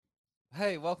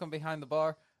Hey, welcome behind the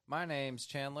bar. My name's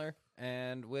Chandler,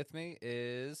 and with me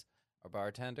is our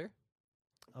bartender.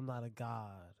 I'm not a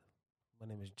god. My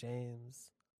name is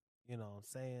James. You know what I'm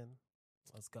saying?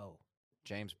 Let's go.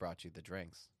 James brought you the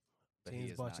drinks, but he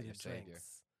James is bought not you your the savior.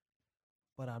 drinks,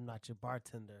 but I'm not your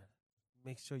bartender.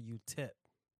 Make sure you tip.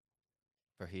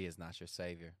 For he is not your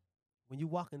savior. When you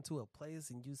walk into a place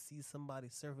and you see somebody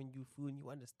serving you food and you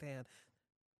understand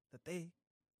that they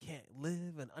can't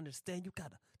live and understand, you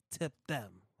gotta tip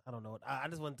them. I don't know.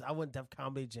 I went Def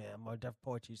Comedy Jam or Def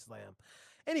Poetry Slam.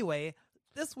 Anyway,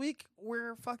 this week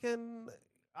we're fucking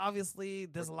obviously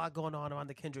there's a lot going on around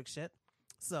the Kendrick shit.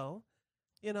 So,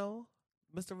 you know,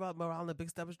 Mr. Morale and the Big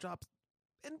Steppers drops,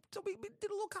 and so we did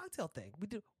a little cocktail thing.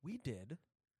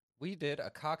 We did a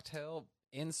cocktail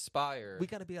inspired. We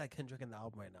got to be like Kendrick in the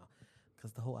album right now,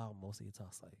 because the whole album mostly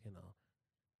talks like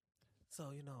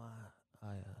So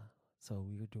so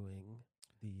we were doing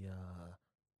the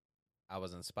I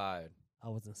was inspired I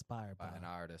was inspired by by an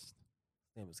artist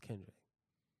his name was Kendrick,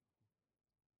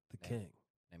 the named, King.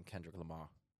 named Kendrick Lamar.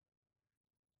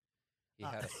 He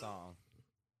Uh, had a song,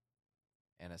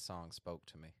 and a song spoke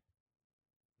to me.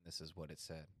 This is what it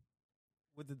said.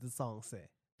 what did the song say?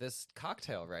 This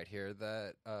cocktail right here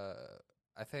that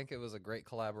I think it was a great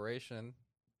collaboration.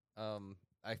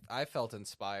 I felt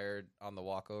inspired on the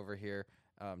walk over here,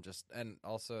 just and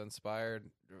also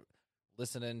inspired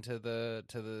listening to the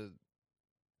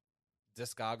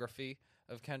discography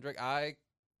of Kendrick. I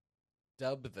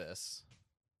dubbed this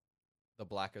the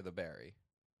Blacker the Berry,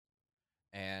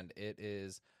 and it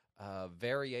is a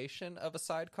variation of a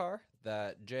sidecar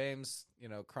that James,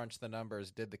 crunched the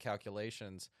numbers, did the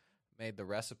calculations, made the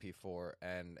recipe for,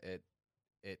 and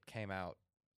it came out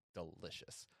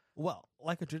delicious. Well,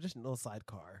 like a traditional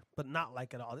sidecar, but not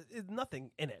like at all. There's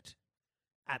nothing in it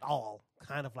at all.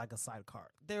 Kind of like a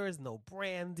sidecar. There is no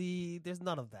brandy. There's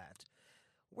none of that.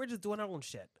 We're just doing our own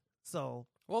shit. So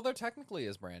Well, there technically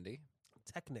is brandy.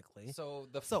 technically, So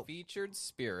the So- featured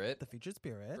spirit the featured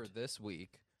spirit. for this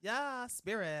week, Yeah,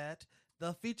 spirit.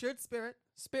 The featured spirit.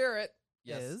 spirit,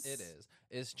 yes, Is- it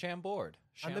is Chambord.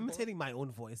 I'm Chambord? imitating my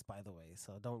own voice, by the way,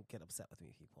 so don't get upset with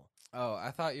me, people. Oh,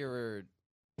 I thought you were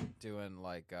doing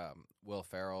like Will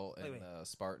Ferrell in Wait. the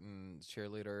Spartan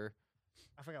cheerleader.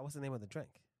 I forgot what's the name of the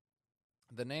drink.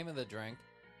 The name of the drink.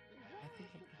 I think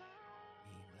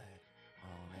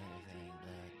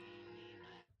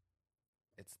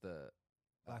It's the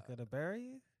Black of the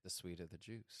Berry. the sweet of the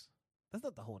juice. That's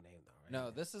not the whole name, though, right?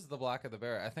 No, this is the black of the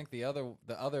berry. I think the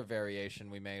other variation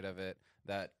we made of it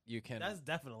that you can That's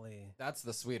definitely that's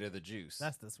the sweet of the juice.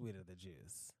 that's the sweet of the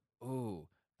juice. Ooh,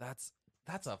 that's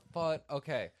a fun.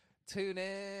 Okay, tune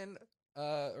in.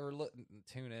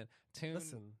 Tune in.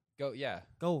 Listen, Go. Yeah.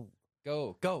 go.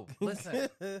 Go. Listen.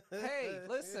 Hey,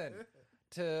 listen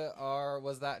to our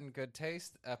Was That in Good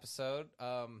Taste episode,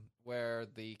 where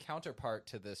the counterpart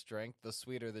to this drink, the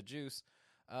sweeter the juice,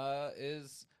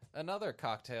 is another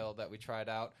cocktail that we tried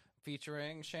out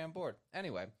featuring Chambord.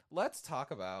 Anyway, let's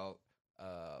talk about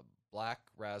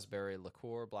blackberry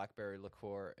liqueur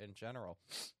in general.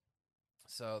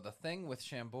 So the thing with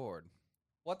Chambord,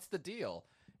 what's the deal?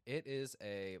 It is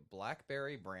a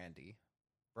blackberry brandy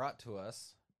brought to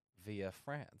us via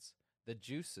France. The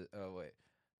juices. Oh wait,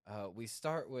 we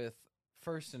start with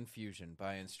first infusion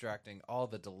by extracting all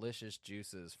the delicious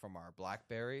juices from our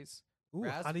blackberries. Ooh,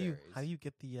 how do you Raspberries.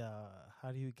 get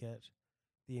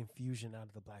the infusion out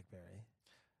of the blackberry?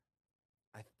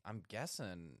 I'm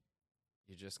guessing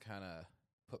you just kind of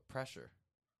put pressure.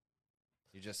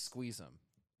 You just squeeze them.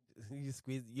 You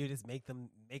squeeze. You just make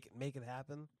it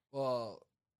happen. Well,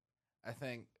 I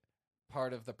think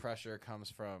part of the pressure comes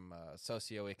from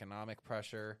socioeconomic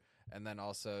pressure, and then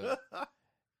also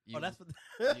you That's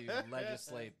what you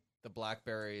legislate the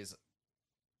blackberries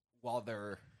while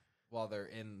they're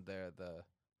in there.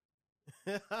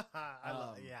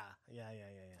 Yeah.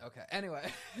 Okay.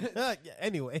 Anyway, Yeah.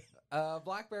 Anyway,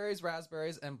 blackberries,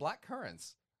 raspberries, and black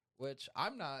currants, which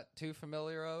I'm not too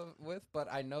familiar with, but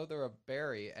I know they're a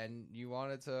berry, and you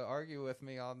wanted to argue with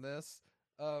me on this.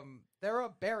 They're a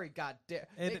berry, goddamn.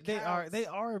 they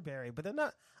are a berry, but they're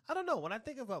not. I don't know. When I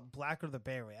think about black or the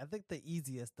berry, I think the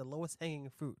easiest, the lowest hanging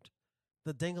fruit,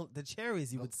 the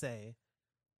cherries, you would say,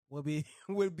 would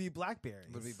be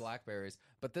blackberries. Would be blackberries,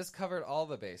 but this covered all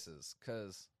the bases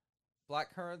because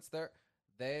black currants,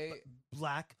 they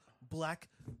black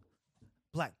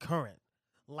currant,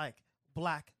 like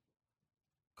black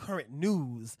current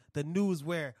news, the news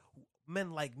where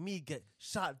men like me get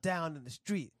shot down in the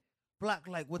street. Black,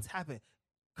 like what's happening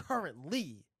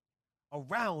currently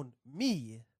around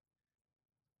me.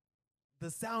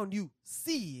 The sound you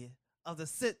see of the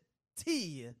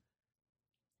city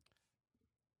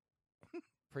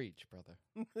Preach, brother.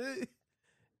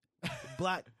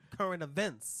 Black current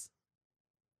events.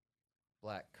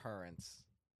 Black currents,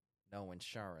 no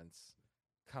insurance,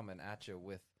 coming at you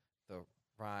with the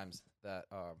rhymes that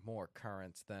are more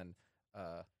currents than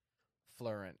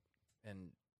fluent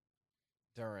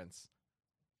endurance.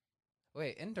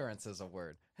 Wait, endurance is a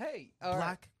word. Hey, all right.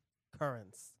 Black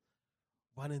currents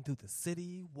running through the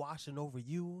city, washing over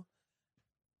you.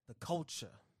 The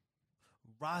culture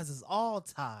rises all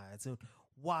tides and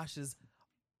washes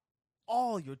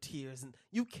all your tears, and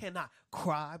you cannot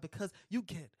cry because you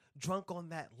get drunk on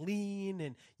that lean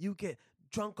and you get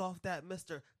drunk off that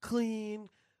Mr. Clean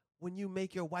when you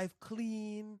make your wife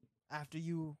clean after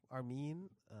you are mean.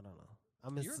 I don't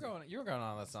know. You were going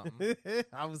on with something.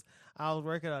 I was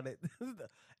working on it.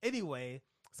 Anyway,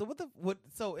 so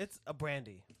so it's a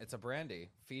brandy. It's a brandy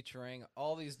featuring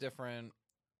all these different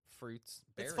fruits,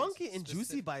 berries. It's funky and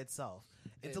juicy by itself.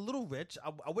 It's a little rich.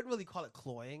 I wouldn't really call it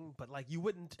cloying, but like you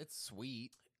wouldn't. It's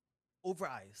sweet. Over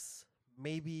ice,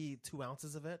 maybe 2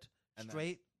 ounces of it And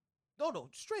straight. No,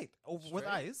 straight over with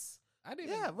Straight? ice. I'd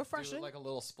even Yeah, do refreshing. like a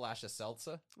little splash of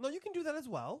seltzer. No, you can do that as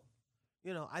well.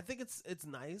 You know, I think it's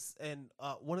nice. And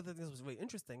one of the things that was really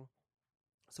interesting.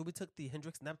 So we took the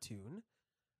Hendrix Neptune,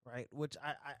 right? Which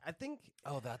I think.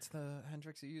 Oh, that's the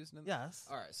Hendrix you used in. Yes.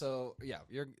 All right, so yeah,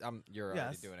 you're already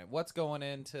Yes. doing it. What's going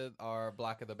into our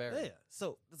Black of the Berry? Yeah.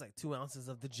 So there's like 2 ounces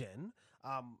of the gin.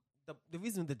 The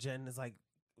reason the gin is like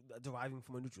deriving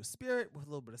from a neutral spirit with a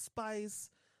little bit of spice.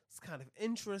 It's kind of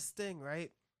interesting,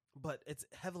 right? But it's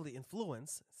heavily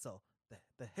influenced. So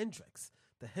the Hendrix,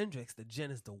 the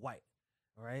gin is the white.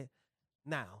 All right.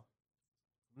 Now,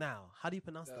 how do you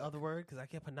pronounce the other word? Because I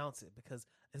can't pronounce it because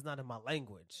it's not in my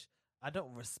language. I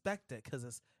don't respect it because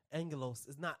it's Anglo.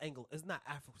 It's not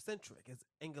Afrocentric. It's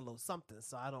Anglo something.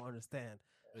 So I don't understand.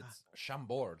 It's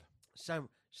Chambord. Sham.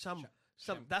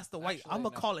 That's the white. Actually, I'm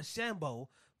gonna no. call it Shambo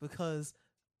because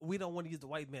we don't want to use the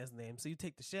white man's name. So you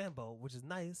take the Shambo, which is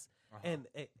nice, and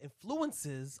it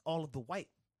influences all of the white,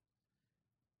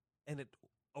 and it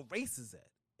erases it.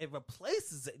 It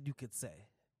replaces it. You could say.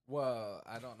 Well,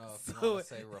 I don't know if you So- want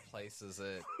to say replaces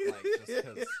it, like just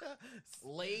because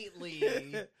lately.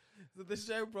 So the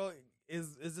Shambo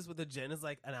is this with the gin is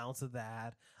like an ounce of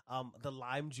that. The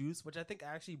lime juice, which I think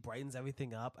actually brightens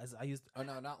everything up. As I used Oh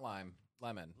no, not lime,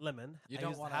 lemon. lemon. You I don't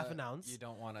used want half an ounce. You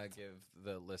don't want to give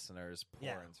the listeners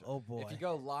Yeah. porins. Oh boy. If you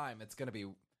go lime, it's going to be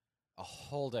a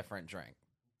whole different drink.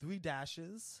 3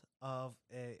 dashes of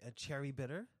a cherry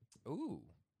bitter. Ooh,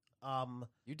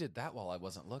 you did that while I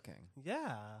wasn't looking.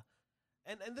 Yeah,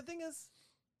 and the thing is,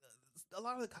 a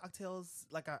lot of the cocktails,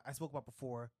 like I spoke about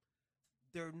before,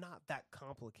 they're not that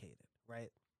complicated,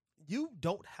 right? You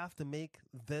don't have to make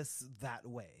this that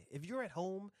way. If you're at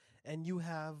home and you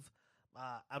have,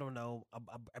 I don't know,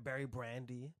 a berry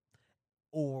brandy,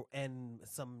 and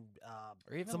some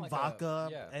Or even some like vodka,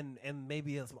 yeah. and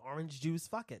maybe some orange juice.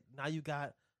 Fuck it. Now you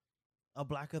got a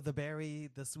black of the berry,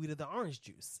 the sweet of the orange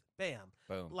juice. Bam.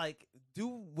 Boom. Like, do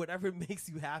whatever makes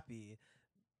you happy.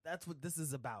 That's what this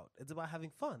is about. It's about having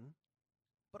fun,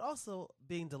 but also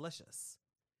being delicious.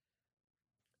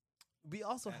 We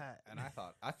also had, and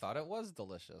I thought it was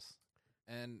delicious,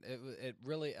 and it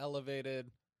really elevated,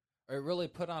 or it really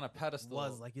put on a pedestal.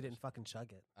 was like you didn't fucking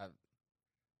chug it.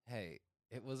 Hey,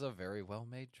 it was a very well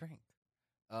made drink.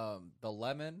 The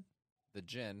lemon, the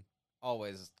gin,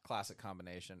 always classic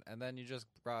combination, and then you just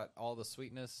brought all the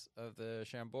sweetness of the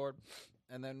Chambord,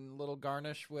 and then a little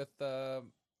garnish with a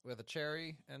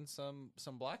cherry and some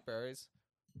blackberries.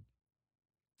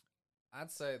 I'd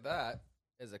say that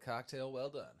is a cocktail well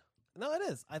done. No, it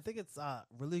is. I think it's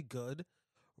really good,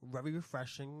 very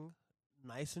refreshing,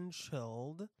 nice and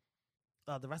chilled.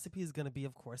 The recipe is going to be,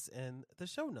 of course, in the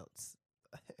show notes,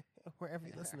 wherever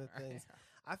you listen to things.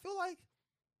 I feel like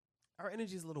our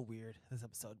energy is a little weird this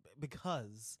episode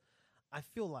because I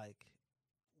feel like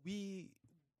we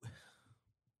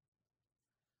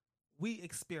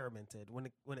experimented when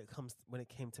it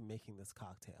came to making this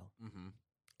cocktail, Mm-hmm.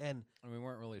 and We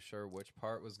weren't really sure which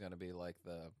part was going to be like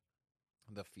the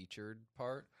featured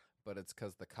part, but it's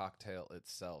because the cocktail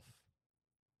itself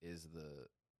is the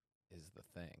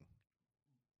thing.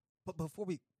 but before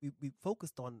we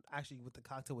focused on actually what the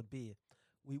cocktail would be,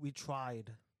 we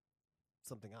tried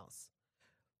something else.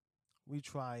 We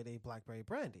tried a blackberry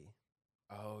brandy,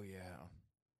 Oh yeah,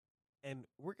 and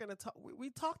we're gonna talk. We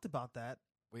talked about that.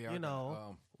 we are. You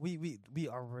know, gonna, we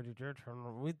already did.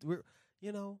 We're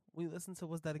we listened to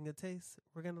What's That in Good Taste.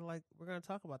 We're gonna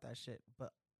talk about that shit.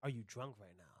 But are you drunk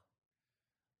right now?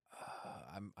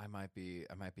 I might be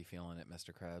feeling it,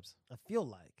 Mr. Krabs. I feel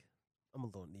like I'm a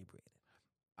little inebriated.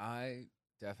 I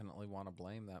definitely want to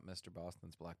blame that Mr.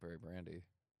 Boston's Blackberry Brandy,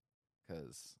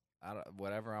 because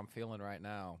whatever I'm feeling right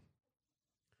now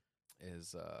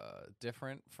is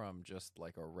different from just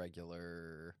like a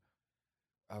regular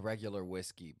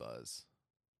whiskey buzz.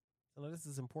 So this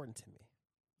is important to me.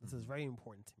 This is very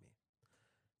important to me.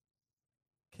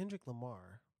 Kendrick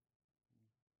Lamar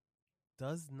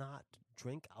does not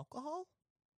drink alcohol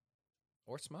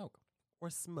Or smoke. or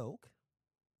smoke.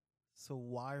 So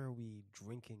why are we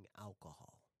drinking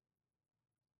alcohol?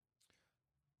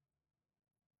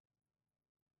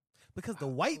 Because the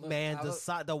white man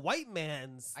decided.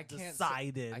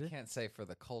 I can't say for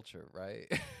the culture, right?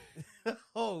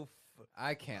 Oh,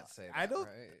 I can't say that. Right?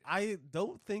 I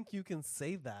don't think you can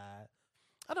say that.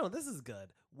 I don't know. This is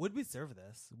good. Would we serve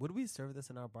this? Would we serve this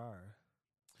in our bar?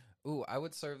 Ooh, I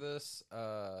would serve this.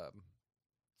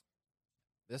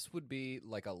 This would be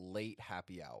like a late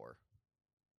happy hour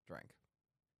drink.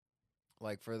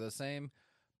 Like for the same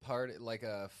part, like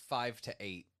a 5 to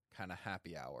 8 kind of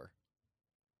happy hour.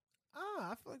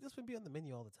 I feel like this would be on the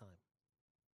menu all the time.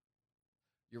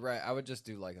 You're right. I would just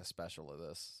do like a special of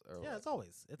this. Or Yeah, it's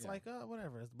always. It's like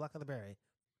whatever. It's Black of the Berry,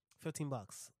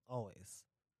 $15 always.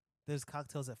 There's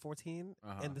cocktails at 14,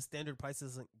 and the standard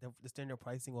prices. The standard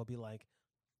pricing will be like,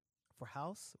 for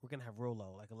house we're gonna have real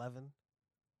low, like 11.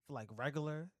 For like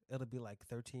regular, it'll be like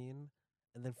 13,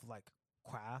 and then for like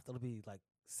craft, it'll be like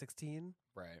 16.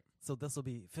 Right. So this will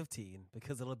be 15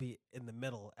 because it'll be in the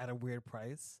middle at a weird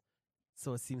price.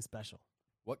 So it seems special.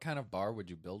 What kind of bar would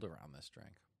you build around this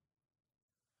drink?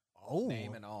 Oh,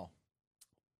 Name and all.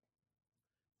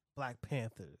 Black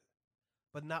Panther,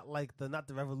 but not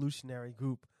the revolutionary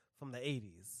group from the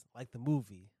 80s, like the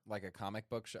movie, Like a comic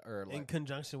book show, or like in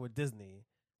conjunction with Disney.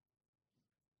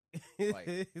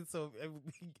 Like- So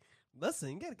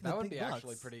listen, get that would be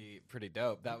actually pretty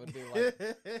dope. That would be like,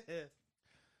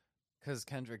 because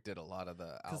Kendrick did a lot of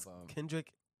the album.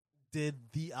 Kendrick did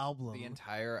the album, The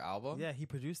entire album. Yeah, he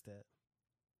produced it.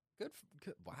 Good.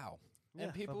 Wow. Yeah,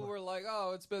 And people but were like,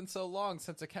 "Oh, it's been so long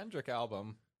since a Kendrick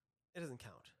album." it doesn't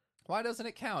count. Why doesn't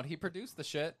it count? He produced the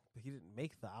shit. But he didn't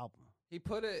make the album, He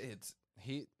put it.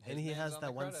 His and he name's has on that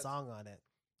the one credits. song on it.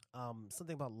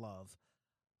 Something about love.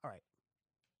 All right,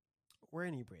 we're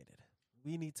inebriated.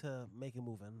 We need to make it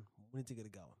moving. We need to get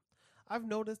it going. I've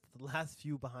noticed the last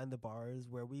few behind the bars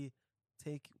where we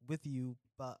take with you,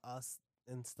 but us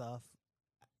and stuff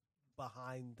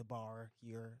behind the bar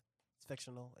here. It's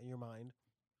fictional in your mind,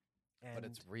 and But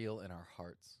it's real in our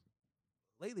hearts.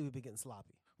 lately we've been getting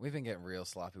sloppy. We've been getting real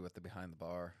sloppy with the behind the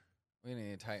bar. We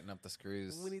need to tighten up the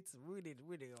screws. We need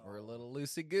We're a little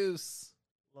loosey goose.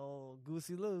 little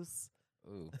goosey loose.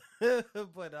 Ooh.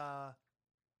 But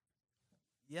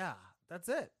yeah, that's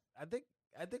it. I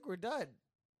think we're done.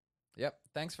 Yep.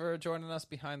 Thanks for joining us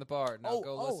behind the bar. Now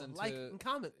go listen like to. and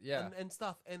comment, Yeah. and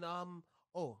stuff, and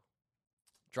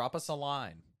Drop us a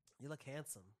line. you look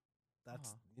handsome.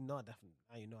 That's Aw. definitely.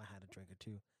 Now you know I had a drink or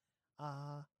two.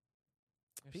 You're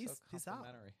Peace. so Peace out.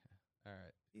 complimentary. All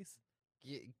right. Peace.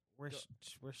 Get, We're Go-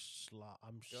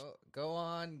 I'm go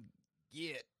on.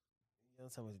 Get. You know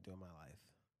what to do in my life.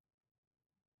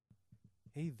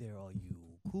 Hey there, all you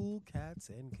cool cats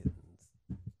and kittens.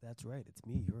 That's right, it's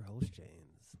me, your host,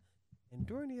 James. And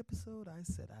during the episode, I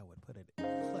said I would put it in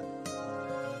clip.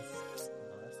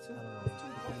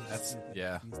 That's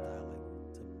yeah.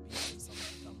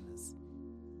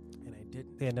 And I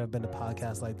didn't. There had never been a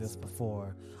podcast like this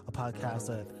before. A podcast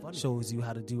that shows you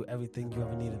how to do everything you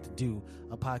ever needed to do.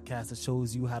 A podcast that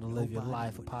shows you how to live your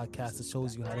life. A podcast that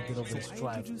shows you how to get over the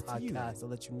strife. A podcast that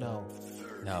lets you know.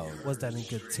 No. Was that in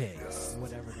good taste?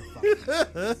 Whatever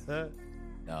the fuck.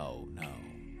 No.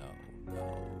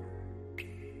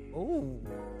 Oh.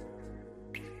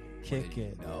 Kick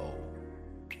it. No.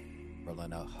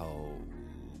 Rolling a hoe.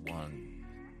 One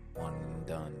and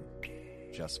done.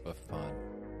 Just for fun.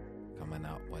 Coming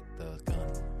out with the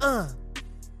gun.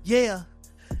 Yeah.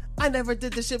 I never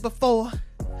did this shit before.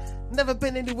 Never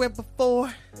been anywhere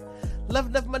before.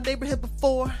 Left my neighborhood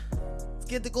before.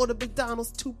 Scared to go to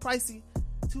McDonald's. Too pricey.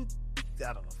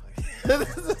 I don't know.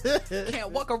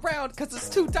 Can't walk around because it's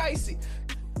too dicey.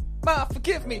 Ma,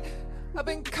 forgive me. I've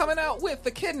been coming out with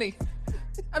a kidney.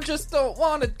 I just don't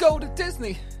want to go to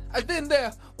Disney. I've been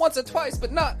there once or twice,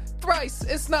 but not thrice.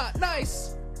 It's not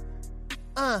nice.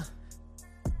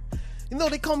 You know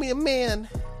they call me a man.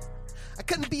 I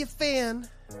couldn't be a fan.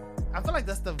 I feel like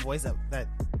that's the voice that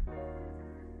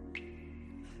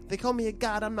they call me a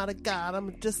god. I'm not a god.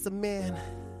 I'm just a man.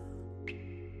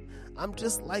 I'm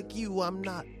just like you. I'm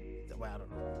not. Well, I don't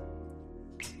know.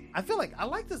 I feel like I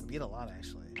like this beat a lot,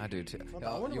 actually. I do too.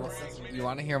 I wonder what it says. You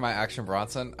want to hear my Action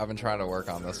Bronson? I've been trying to work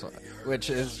on this one, which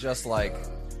is just like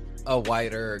a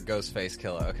whiter Ghostface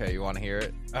killer. Okay, you want to hear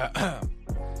it?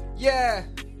 Yeah,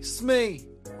 it's me.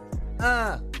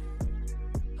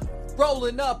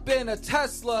 Rolling up in a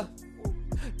Tesla.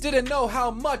 Didn't know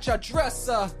how much I dress.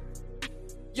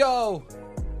 Yo.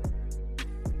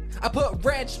 I put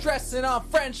ranch dressing on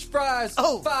French fries.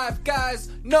 Oh. 5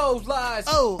 Guys, no lies.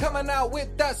 Oh. Coming out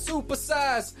with that super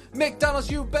size.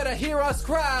 McDonald's, you better hear us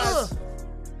cries.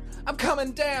 I'm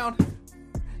coming down.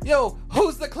 Yo,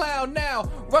 who's the clown now?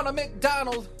 Run a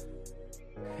McDonald.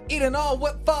 Eating all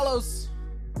what follows.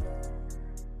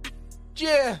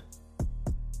 Yeah.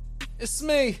 It's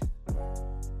me.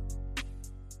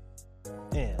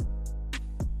 Yeah.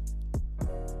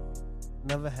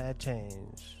 Never had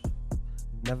change.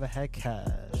 Never had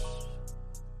cash.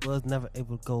 Was never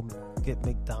able to go get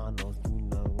McDonald's, you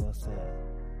know what I'm saying?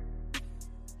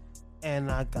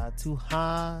 And I got too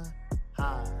high.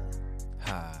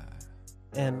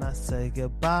 And I say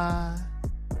goodbye.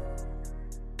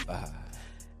 Bye.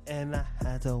 And I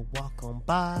had to walk on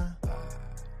by.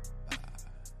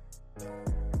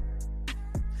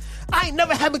 I ain't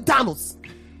never had McDonald's.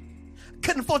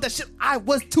 Couldn't afford that shit. I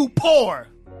was too poor.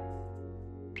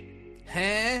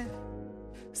 Huh?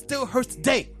 Still hurts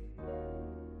today.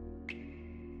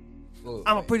 Ooh,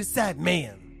 I'm a pretty sad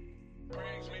man.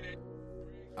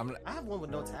 I have one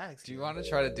with no tags. Do you want to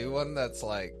try to do one that's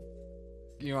like,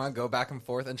 you want to go back and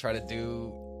forth and try to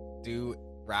do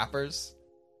rappers?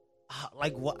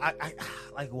 Like what? I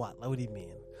like what? Like what do you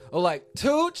mean? Oh, like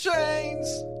 2 Chainz.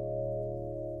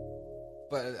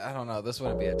 But I don't know. This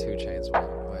wouldn't be a 2 Chainz one.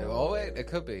 Wait, it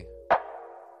could be.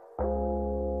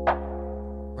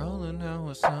 Rolling down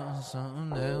with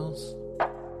something else.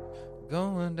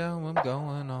 Going down, I'm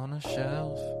going on a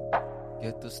shelf.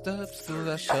 Get the steps to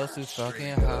that shelf too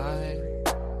fucking high.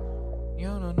 You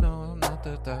don't know I'm not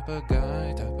the type of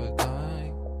guy.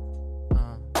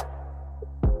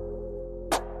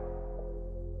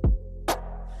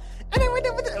 And then we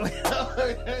did with it.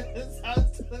 Sorry,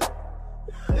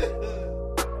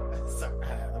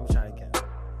 let me try again.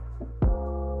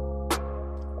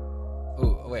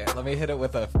 Ooh, wait, let me hit it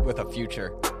with a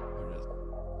future.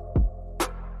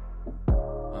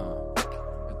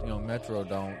 Metro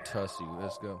don't trust you.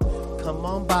 Let's go. Come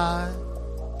on by.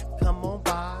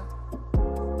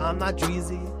 I'm not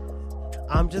Dreezy.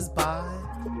 I'm just by.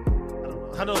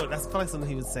 I don't know. That's probably something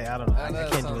he would say. I don't know. I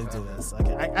can't really do this. Like,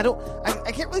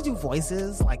 I can't really do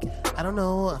voices. Like, I don't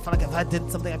know. I feel like if I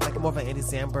did something, I'd be like more of an Andy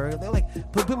Samberg. They're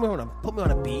like, put me on a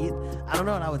beat. I don't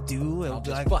know what I would do. I'll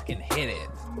just fucking hit it.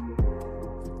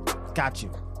 Got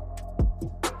you.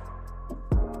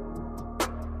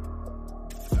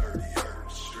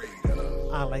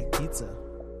 I like pizza.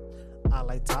 I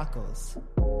like tacos.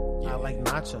 Yeah. I like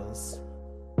nachos.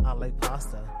 I like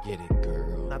pasta. Get it,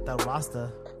 girl. Not that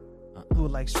Rasta. Who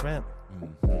likes shrimp?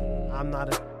 Mm-hmm. I'm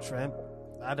not a shrimp.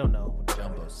 I don't know.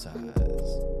 Jumbo size.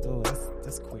 Ooh,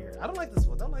 that's queer. I don't like this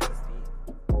one. I don't like this beat.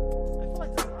 I feel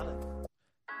like there's a lot of.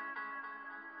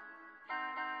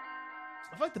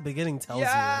 I feel like the beginning tells you.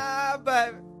 Yeah,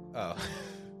 but. Oh.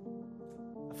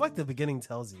 I feel like the beginning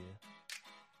tells you.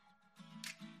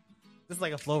 This is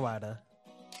like a Flow Rider.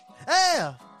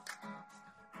 Hey!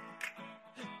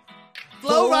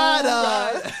 Flow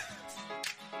Rider!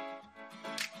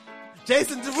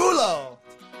 Jason Derulo!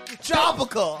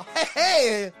 Tropical!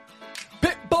 Hey!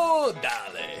 Pitbull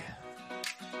Dolly!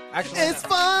 Actually, it's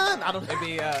fun! I don't know.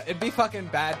 It'd be fucking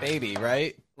Bad Baby,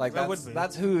 right? Like, That would be.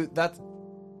 that's who, that's...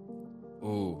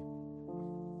 Ooh.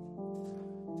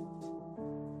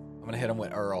 I'm gonna hit him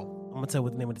with Earl. I'm gonna tell you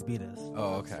what the name of this beat is.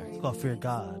 Oh, okay. It's called Fear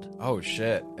God. Oh,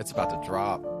 shit. It's about to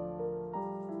drop.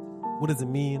 What does it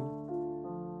mean?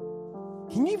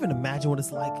 Can you even imagine what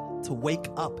it's like to wake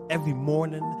up every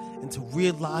morning and to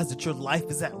realize that your life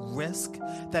is at risk?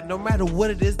 That no matter what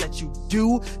it is that you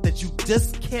do, that you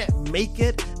just can't make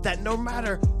it? That no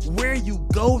matter where you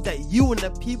go, that you and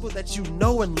the people that you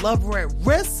know and love are at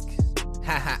risk?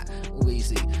 Haha,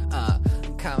 Weezy.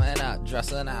 Coming out,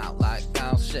 dressing out like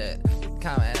oh shit.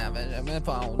 Coming out, and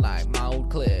phone like my old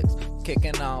clicks.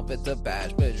 Kicking off at the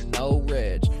bash, bitch, no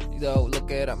rich. Yo, look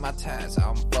at my tats,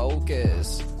 I'm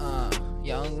focused.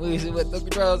 Young Weezy with the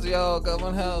controls, yo, come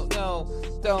on help, no,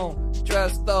 don't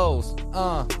dress those.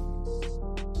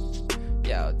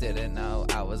 Yo, didn't know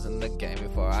I was in the game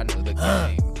before I knew the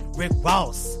game. Rick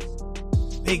Ross,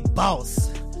 big boss,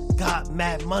 got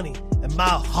mad money in my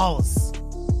house.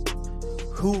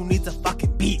 Who needs a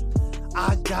fucking beat?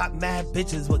 I got mad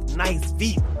bitches with nice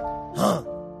feet.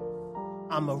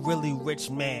 I'm a really rich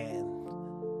man.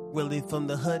 Really from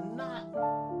the hood, not.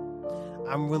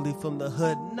 I'm really from the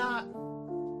hood, not.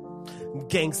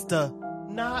 Gangsta,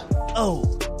 not. Oh.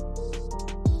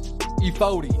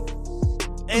 E40.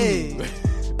 Hey.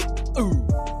 Ooh.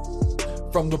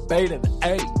 From the Bay to the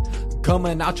A.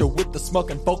 Coming out you with the smoke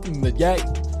and fucking the yay.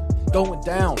 Going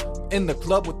down in the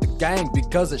club with the gang.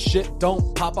 Because the shit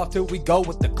don't pop off till we go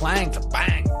with the clang. So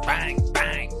bang, bang,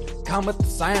 bang. Come with the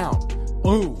sound.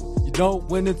 Ooh. You know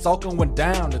when it's all going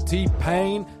down. The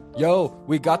T-Pain. Yo,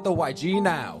 we got the YG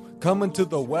now. Coming to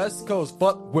the West Coast.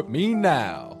 Fuck with me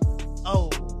now. Oh.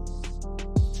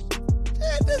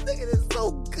 Man, this nigga is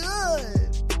so good.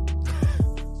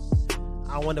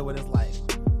 I wonder what it's like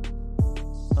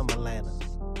from Atlanta.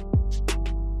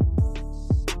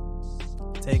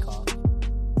 Take off.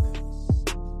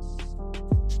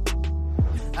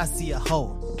 I see a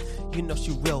hoe. You know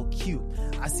she real cute.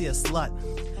 I see a slut.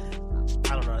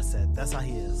 I don't know what I said. That's how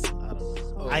he is. I don't know.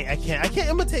 Oh. I can't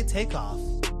imitate Takeoff.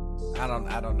 I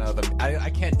don't know them. I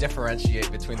can't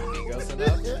differentiate between the Migos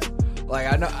enough.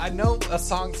 Like I know a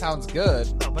song sounds good.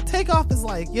 No, but Takeoff is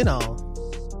like, you know.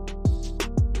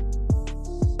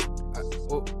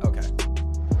 Okay.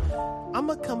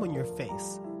 I'ma come on your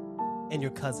face and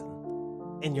your cousin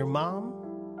and your mom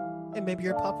and maybe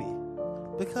your puppy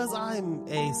because I'm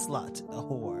a slut, a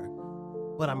whore,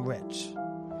 but I'm rich.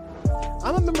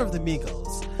 I'm a member of the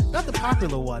Migos, not the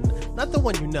popular one, not the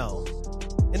one you know,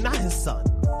 and not his son.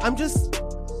 I'm just,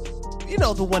 you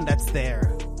know, the one that's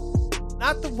there.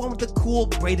 Not the one with the cool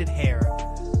braided hair.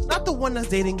 Not the one that's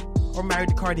dating or married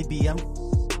to Cardi B. I'm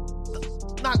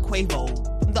not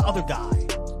Quavo. I'm the other guy.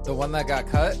 The one that got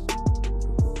cut?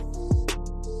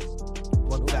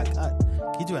 One who got cut.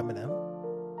 Can you do Eminem?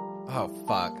 Oh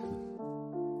fuck.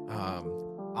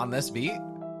 On this beat?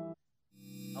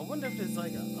 I wonder if there's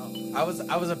like a. Oh.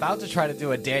 I was about to try to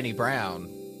do a Danny Brown.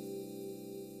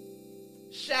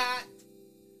 Shot.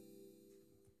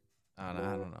 I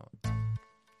don't know.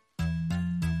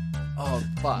 Oh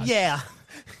fuck. Yeah.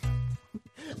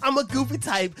 I'm a goofy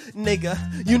type nigga,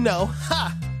 you know.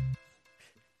 Ha!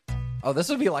 Oh, this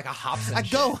would be like a Hobson. I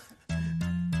go.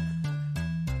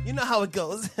 You know how it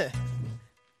goes.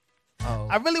 Oh.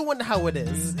 I really wonder how it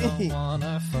is. You don't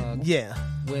wanna fuck Yeah.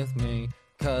 with me,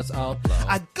 cause I'll blow.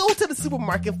 I go to the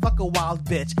supermarket, fuck a wild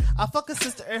bitch. I fuck a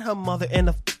sister and her mother,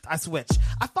 and I switch.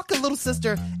 I fuck a little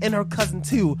sister and her cousin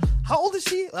too. How old is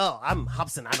she? Oh, I'm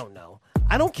Hobson. I don't know.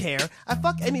 I don't care. I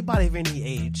fuck anybody of any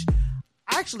age.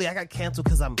 Actually, I got canceled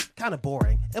because I'm kind of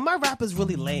boring, and my rap is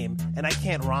really lame, and I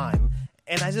can't rhyme.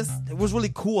 And it was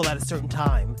really cool at a certain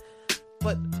time.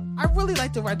 But I really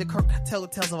like to write the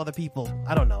tales of other people.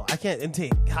 I don't know. I can't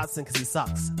imitate Hobson because he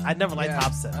sucks. I never liked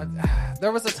Hobson.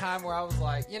 There was a time where I was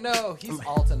like, you know, he's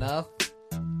alt enough.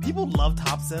 People loved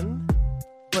Hobson,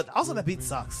 but also that beat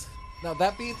sucks. No,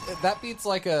 that beat's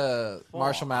like a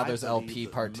Marshall Mathers I LP believe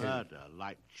that part 2. Murder,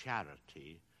 like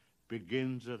charity,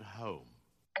 begins at home.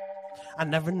 I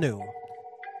never knew.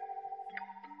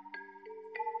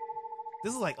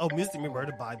 This is like, oh, music me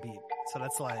murdered by beat. So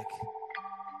that's like,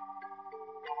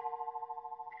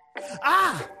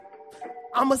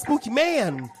 I'm a spooky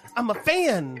man. I'm a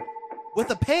fan with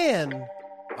a pan.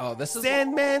 Oh, this is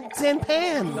Sandman, Tin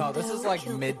Pan. no, this is like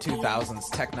mid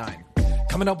 2000s Tech 9.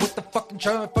 Coming up with the fucking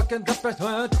fucking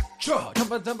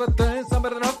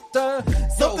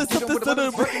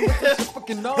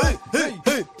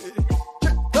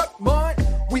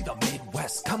we the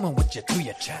Midwest, coming with you to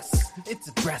your chest. It's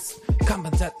a breast,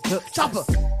 coming at the Chopper.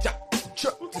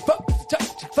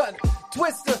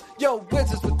 Twister, yo,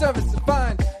 wizards with service to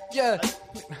find. Yeah.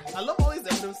 I love all these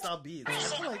Eminem style beats.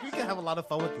 I feel like we can have a lot of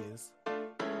fun with these.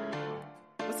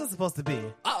 What's this supposed to be?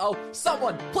 Uh-oh,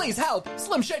 someone, please help.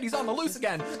 Slim Shady's on the loose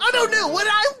again. I don't know what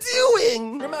I'm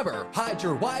doing. Remember, hide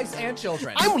your wives and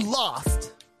children. I'm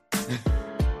lost.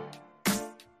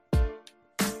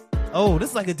 Oh, this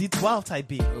is like a D12 type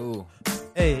beat. Ooh.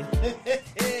 Hey.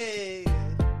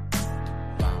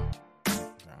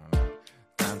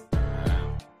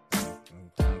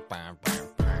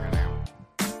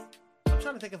 I'm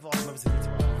trying to think of all the members of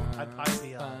D12. I'd probably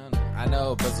be I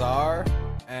know Bazaar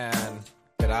and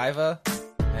Godiva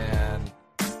and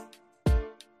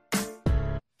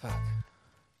fuck.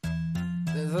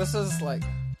 This is like,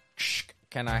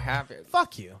 can I have it?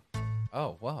 fuck you.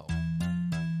 Oh, whoa.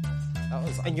 That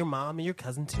was And your mom and your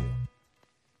cousin too.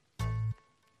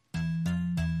 I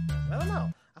don't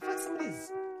know. I feel like some of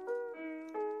these.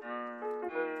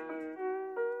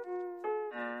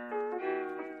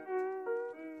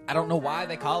 I don't know why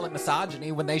they call it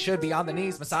misogyny when they should be on the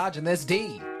knees massaging this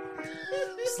D.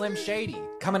 Slim Shady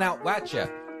coming out at ya.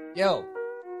 Yo,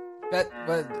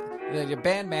 your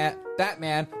bandmate, that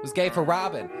man was gay for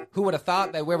Robin. Who would have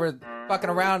thought that we were fucking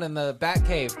around in the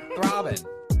Batcave throbbing?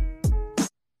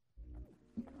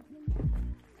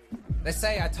 They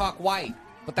say I talk white.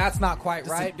 But that's not quite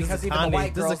This is- right this is because even Kanye. the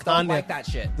white This is girls don't Kanye. like that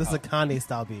shit. This is Oh. a Kanye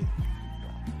style beat.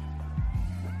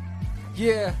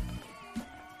 Yeah.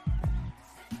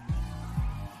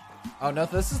 Oh no,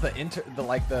 this is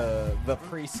the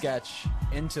pre-sketch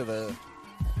into the.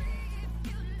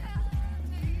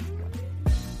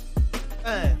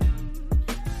 Hey.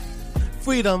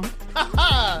 Freedom,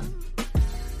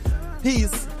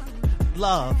 peace,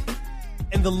 love,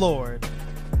 in the Lord.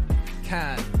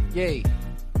 Yay.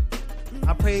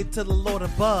 I prayed to the Lord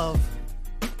above.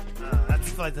 I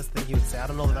feel like that's the thing he would say. I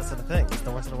don't know the rest of the thing. It's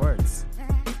the rest of the words.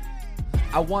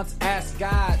 I once asked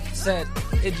God, said,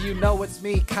 "Did you know it's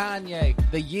me, Kanye,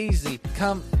 the Yeezy?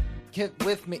 Come get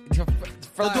with me."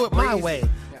 I'll do it my Breezy." way.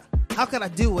 Yeah. How can I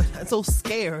do it? I'm so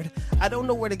scared. I don't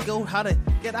know where to go, how to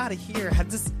get out of here.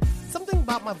 Something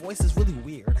about my voice is really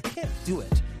weird. I can't do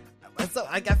it. I feel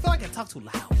like I talk too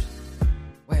loud.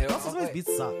 Wait, Also, some of his wait.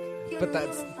 beats suck. But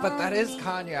that is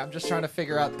Kanye. I'm just trying to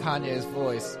figure out Kanye's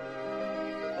voice.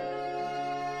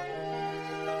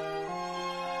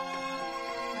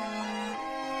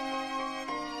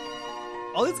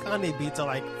 All these Kanye beats are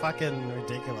like fucking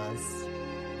ridiculous.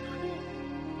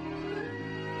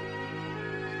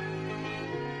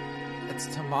 It's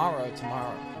tomorrow.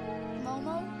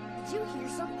 Momo, did you hear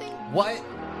something? What?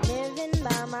 Living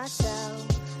by myself,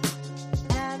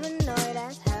 paranoid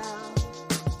as hell.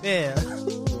 Yeah.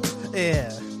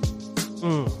 Yeah.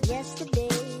 Yesterday,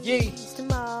 Yee.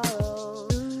 tomorrow.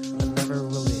 I never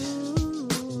really.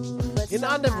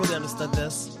 I never really understood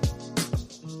this.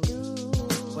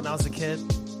 When I was a kid,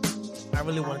 I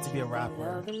really wanted to be a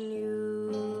rapper. We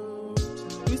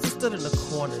used to sit in the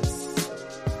corners.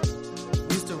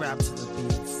 We used to rap to the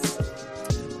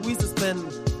beats. We used to spend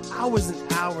hours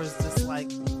and hours just like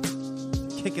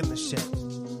kicking the shit.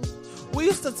 We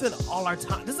used to spend all our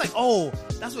time. This is like, oh,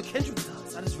 that's what Kendrick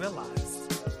does. I just realized.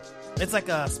 It's like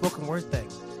a spoken word thing.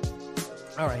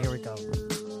 All right, here we go.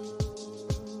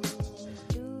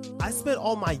 I spent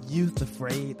all my youth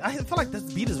afraid. I feel like this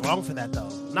beat is wrong for that though.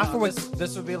 Not for what.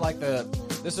 This would be like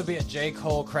this would be a J.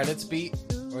 Cole credits beat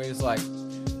where he's like,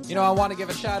 I want to give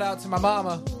a shout out to my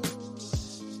mama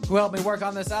who helped me work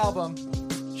on this album.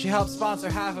 She helped sponsor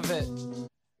half of it.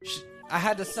 I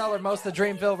had to sell her most of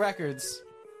Dreamville Records.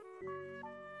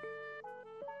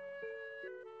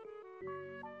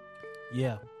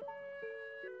 Yeah.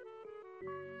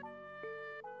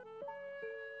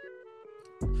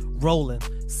 Rolling,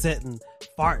 sitting,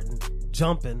 farting,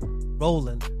 jumping,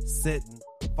 rolling, sitting,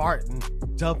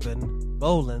 farting, jumping,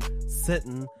 rolling,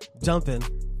 sitting, jumping,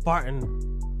 farting.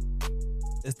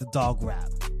 It's the dog rap.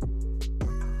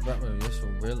 This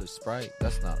one really Sprite.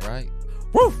 That's not right.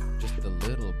 Woof! Just a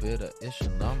little bit of issue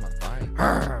on my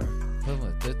thigh.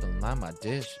 Pulling this on my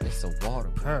dish. It's a water.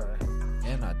 Purr.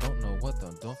 And I don't know what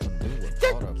the dolphin do with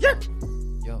water.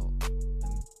 Yo,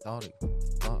 and thought it.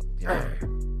 Yeah.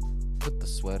 Put the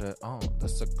sweater on.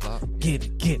 That's a clock. Yeah. Get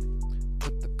it.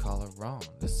 Put the collar on.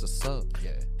 It's a sub.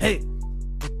 Yeah. Hey,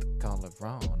 Put the collar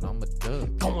on. I'm a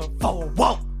dub. going forward,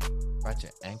 whoa, Right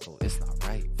your ankle. It's not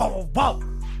right. forward, whoa,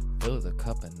 Fill the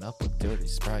cupping up with dirty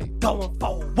Sprite. going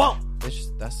forward, whoa,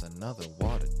 Bitch, that's another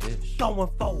water dish. going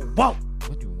forward, whoa.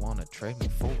 Would you wanna trade me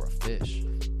for a fish?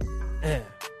 Yeah.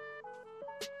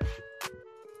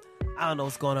 I don't know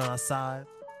what's going on outside.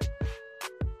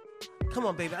 Come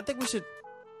on, baby. I think we should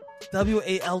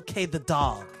WALK the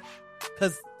dog.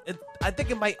 Because I think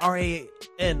it might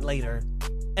RAN later.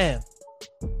 And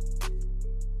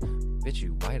Bitch,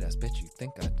 you white ass bitch, you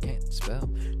think I can't spell?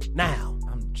 now,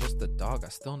 I'm just a dog, I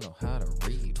still know how to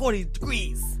read. 20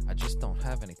 degrees. I just don't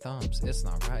have any thumbs, it's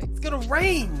not right. It's going to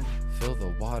rain. Fill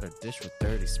the water dish with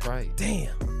dirty Sprite.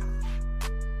 Damn.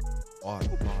 Water.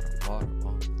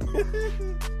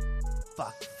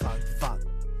 Fuck.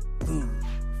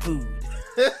 Food.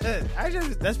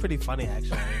 Actually, that's pretty funny,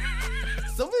 actually.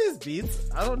 Some of these beats,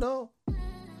 I don't know.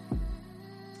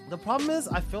 The problem is,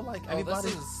 I feel like everybody...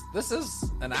 This is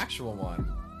an actual one.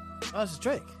 Oh, it's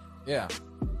Drake. Yeah.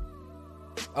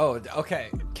 Oh, okay.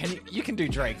 You can do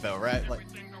Drake though, right? Like,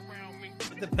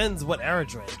 It depends what era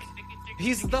Drake.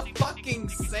 he's the fucking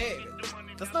same.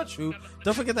 That's not true.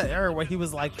 Don't forget that era where he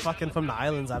was like fucking from the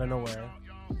islands out of nowhere.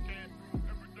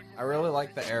 I really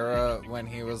like the era when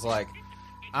he was like,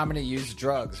 I'm gonna use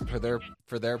drugs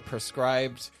for their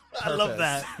prescribed purpose. I love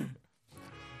that.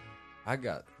 I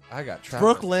got trapped.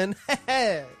 Brooklyn.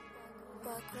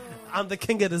 I'm the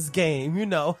king of this game, you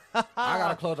know. I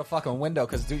gotta close the fucking window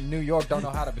because New York don't know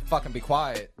how to be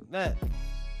quiet. Man.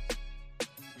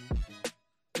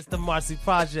 It's the Marcy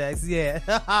Projects,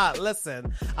 yeah.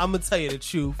 Listen, I'm gonna tell you the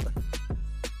truth.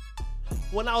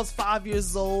 When I was 5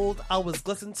 years old, I lose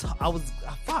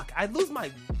my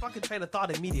fucking train of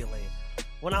thought immediately.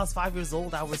 When I was 5 years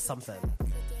old, I was something.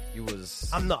 You was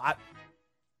I'm gonna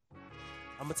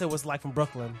tell you what's like from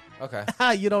Brooklyn. okay.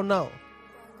 You don't know.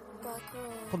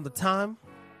 From the time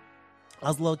I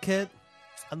was a little kid,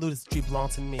 I knew the street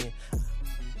belonged to me.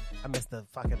 I missed it.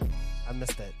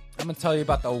 I'm gonna tell you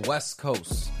about the West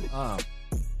Coast.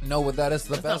 Know what that is?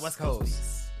 The That's not best West Coast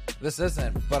coast. This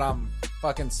isn't, but I'm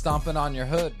fucking stomping on your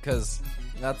hood because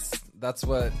that's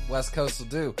what West Coast will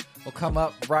do. We'll come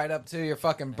up right up to your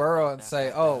fucking borough and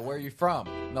say, "Oh, where you from?"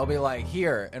 And they'll be like,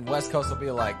 "Here," and West Coast will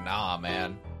be like, "Nah,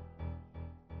 man."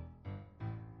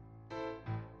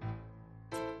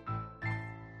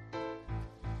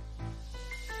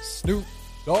 Snoop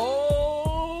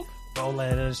Dogg.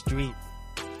 Rolling in the street.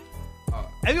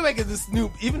 Everybody can do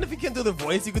Snoop. Even if you can't do the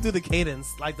voice, you can do the cadence.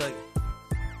 Like the.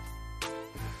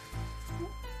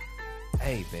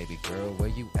 Hey, baby girl, where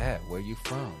you at? Where you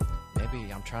from?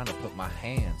 Maybe I'm trying to put my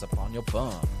hands up on your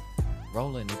bum.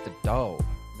 Rolling with the dog.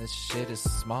 This shit is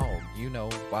small. You know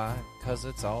why? 'Cause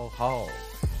it's all hog.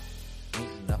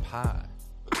 Meeting up high.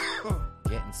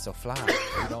 Getting so fly.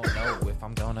 You don't know if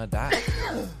I'm gonna die.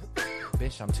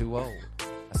 Bitch, I'm too old.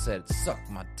 I said, suck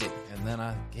my dick. And then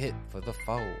I hit for the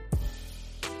fold.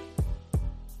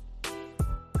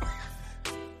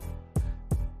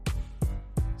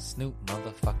 Snoop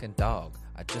motherfucking Dogg.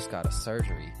 I just got a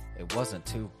surgery. It wasn't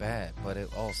too bad, but it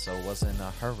also wasn't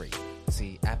a hurry.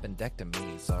 See,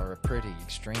 appendectomies are pretty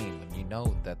extreme when you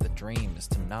know that the dream is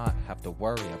to not have to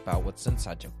worry about what's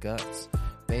inside your guts.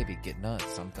 Baby, get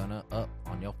nuts. I'm gonna up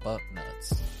on your fuck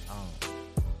nuts.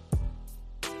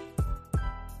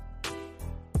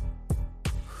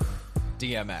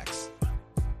 DMX.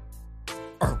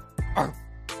 Oh my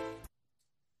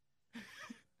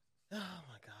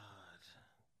god.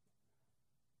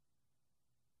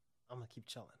 I'm gonna keep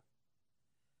chilling.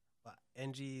 But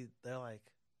Angie, they're like,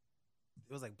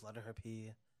 it was like blood in her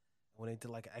pee. When they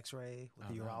did like an X-ray with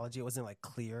the urology, it wasn't like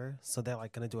clear, so they're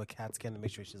like gonna do a CAT scan to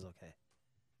make sure she's okay.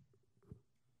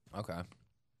 Okay.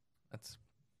 That's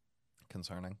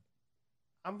concerning.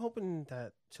 I'm hoping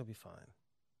that she'll be fine.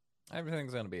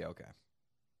 Everything's gonna be okay.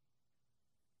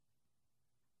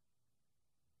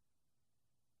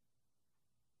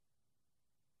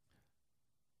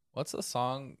 What's the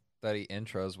song that he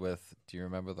intros with? Do you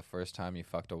remember the first time you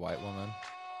fucked a white woman?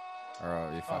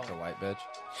 Or you fucked a white bitch?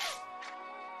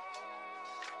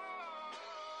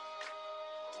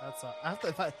 That's I have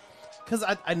to because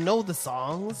I know the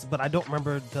songs, but I don't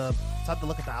remember the. So I have to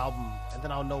look at the album, and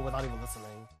then I'll know without even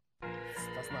listening.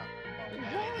 That's not.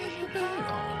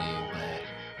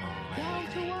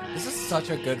 This is such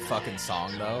a good fucking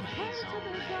song, though.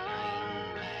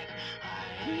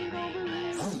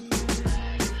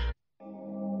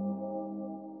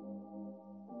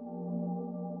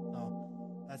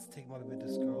 Let's take my baby to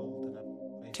school.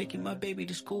 Taking my baby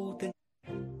to school, then.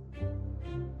 I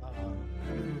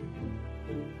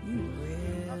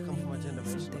come from a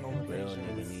generation.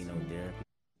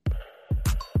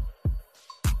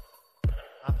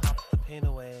 I popped the pain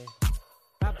away.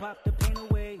 I popped the pain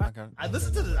away. Okay. I've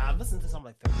listened to something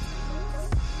like 30 times.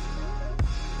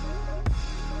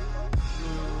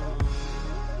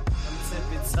 I'm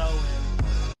sipping so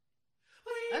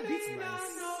that beat's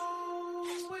nice.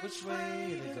 Which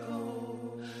way to go?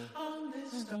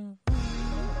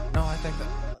 No, I think that.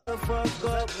 Fuck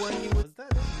up when you was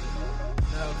that?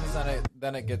 No, because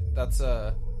then it get that's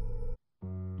No,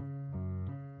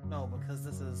 because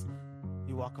this is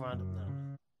you walk around. No.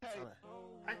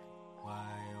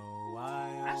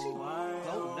 Why? Actually,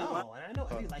 don't know. And I know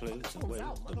every like the tunes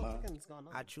out. Motherfucking's going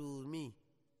on. I choose me.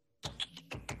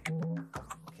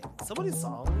 Okay, some of these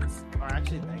songs are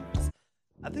actually bangers.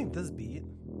 I think this beat.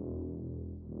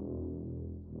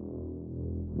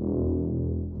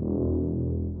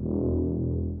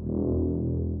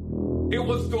 It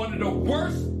was one of the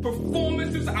worst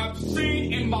performances I've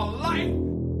seen in my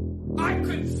life. I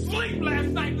couldn't sleep last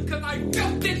night because I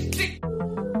felt this shit.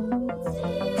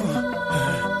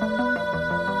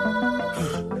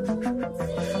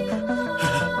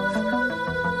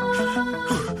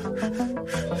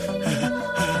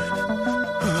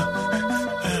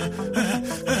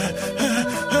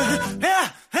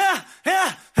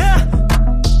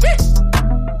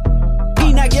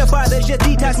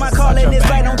 Detox my calling is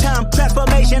right on time.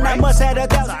 Transformation, I must have a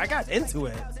thousand. I got into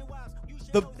it.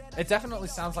 It definitely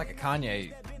sounds like a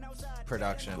Kanye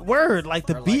production. Word, like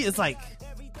the Or beat like- is like.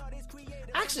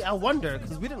 Actually, I wonder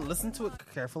because we didn't listen to it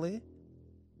carefully.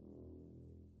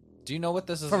 Do you know what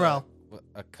this is Pharrell.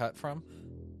 a cut from?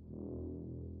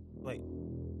 Wait,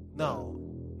 no,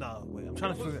 wait. I'm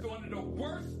trying to figure. One of the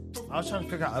worst I was trying to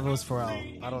figure out if it was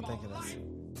Pharrell. I don't think it is.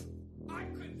 I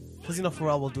couldn't Because you know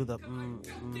Pharrell will do the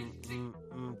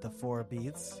 4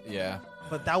 beats, Yeah.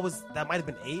 but that might have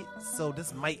been 8. So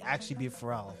this might actually be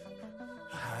Pharrell.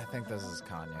 I think this is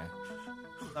Kanye.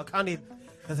 Now Kanye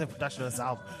has a production of this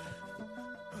album.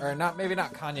 Or not, maybe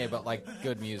not Kanye, but like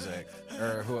good music.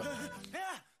 Or who?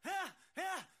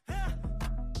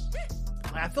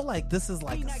 I feel like this is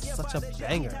like such a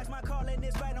banger. My calling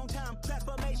is right on time.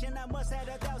 Transformation, I must have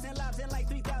 1,000 lives and like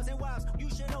 3,000 wives. You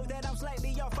should know that I'm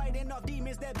slightly off fighting off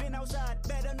demons that been outside.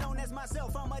 Better known as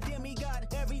myself, I'm a demigod.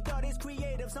 Every thought is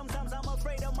creative. Sometimes I'm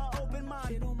afraid of my open mind.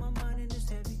 Shit on my mind and it's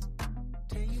heavy.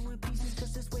 Tear you in pieces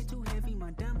cause it's way too heavy.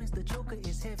 My diamonds, the joker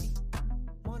is heavy.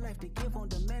 More life to give on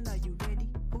demand, are you ready?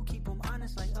 Who keep them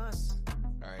honest like us?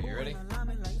 Alright, you ready? Who in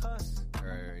alignment like us? Or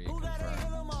are you Who gotta confirmed?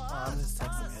 give them all I'm just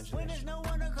texting us? Angela. When there's no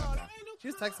one to call. She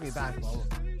just texted me back, bro.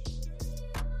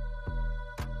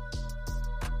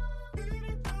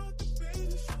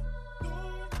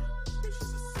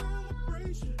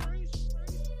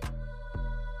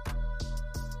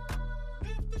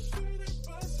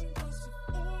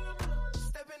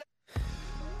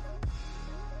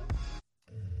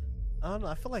 I don't know.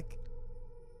 I feel like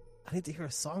I need to hear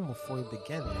a song before we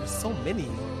begin. There's so many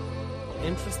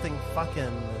interesting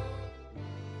fucking.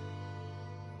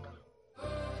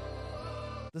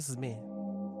 This is me.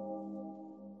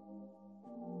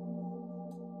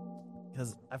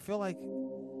 Because I feel like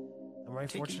I'm very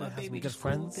fortunate to have some good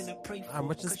friends. I'm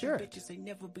rich in spirit.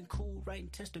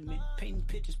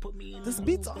 This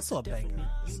beat's also a banger.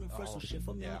 Universal shit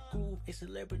for me to groove. A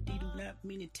celebrity do not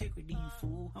mean integrity, you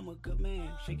fool. I'm a good man,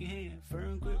 shake your hand.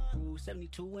 Firm grip rule,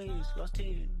 72 wins, lost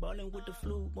 10. Ballin' with the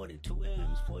flu, more than 2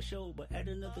 M's for sure, but add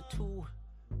another 2.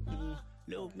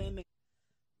 Little man.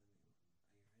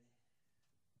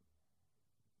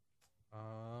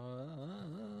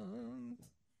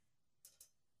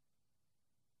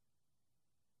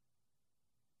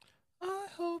 I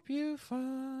hope you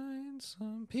find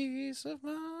some peace of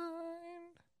mind.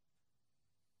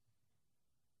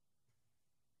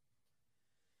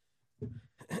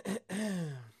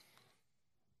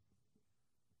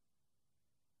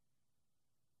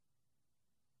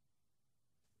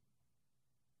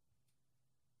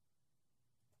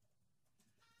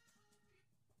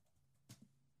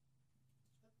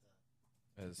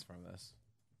 Is from this.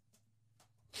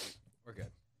 We're good.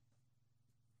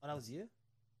 Oh, that was you?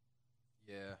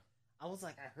 Yeah. I was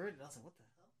like, I heard it. I was like, what the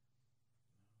hell?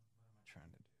 What am I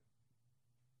trying to do?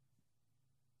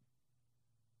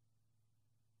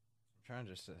 I'm trying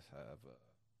just to have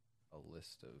a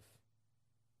list of.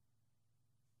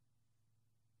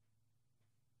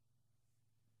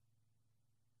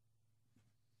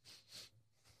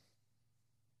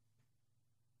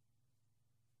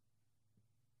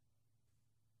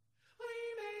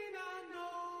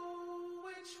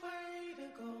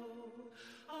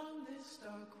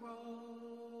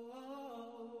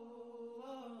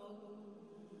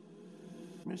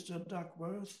 Mr.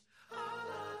 Duckworth.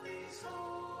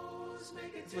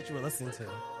 That's what you were listening to.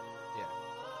 Yeah.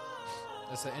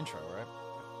 That's the intro, right?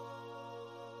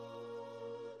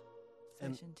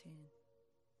 And- Section 10.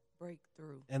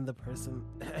 Breakthrough. And the person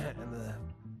and the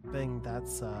thing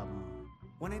that's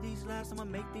One of these lives, I'ma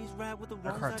make these right with the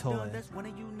wrongs Eckhart I Tolle. done. That's when I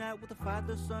unite with the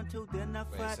father, son, till then I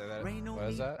Wait, fight. say that. Rain on What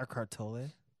is me. that? Eckhart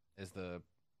Tolle. Is the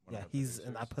one Yeah, of the he's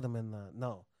and I producers? put him in the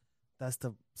no. That's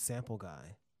the sample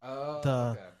guy. Oh,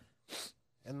 the- okay.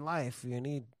 In life, you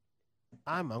need.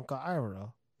 I'm Uncle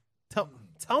Iroh.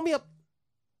 Tell me up.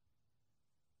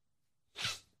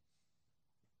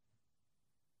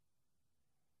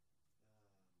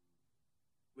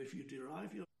 If you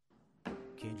derive your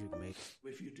Kendrick made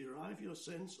if you derive your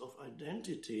sense of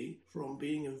identity from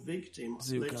being a victim,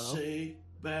 Zuko. let's say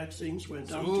bad things went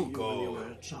down to you when you were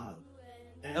a child,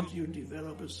 and you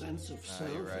develop a sense of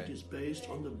self you're right. that is based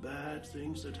on the bad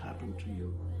things that happened to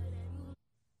you.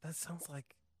 That sounds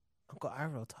like Uncle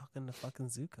Iroh talking to fucking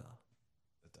Zuko.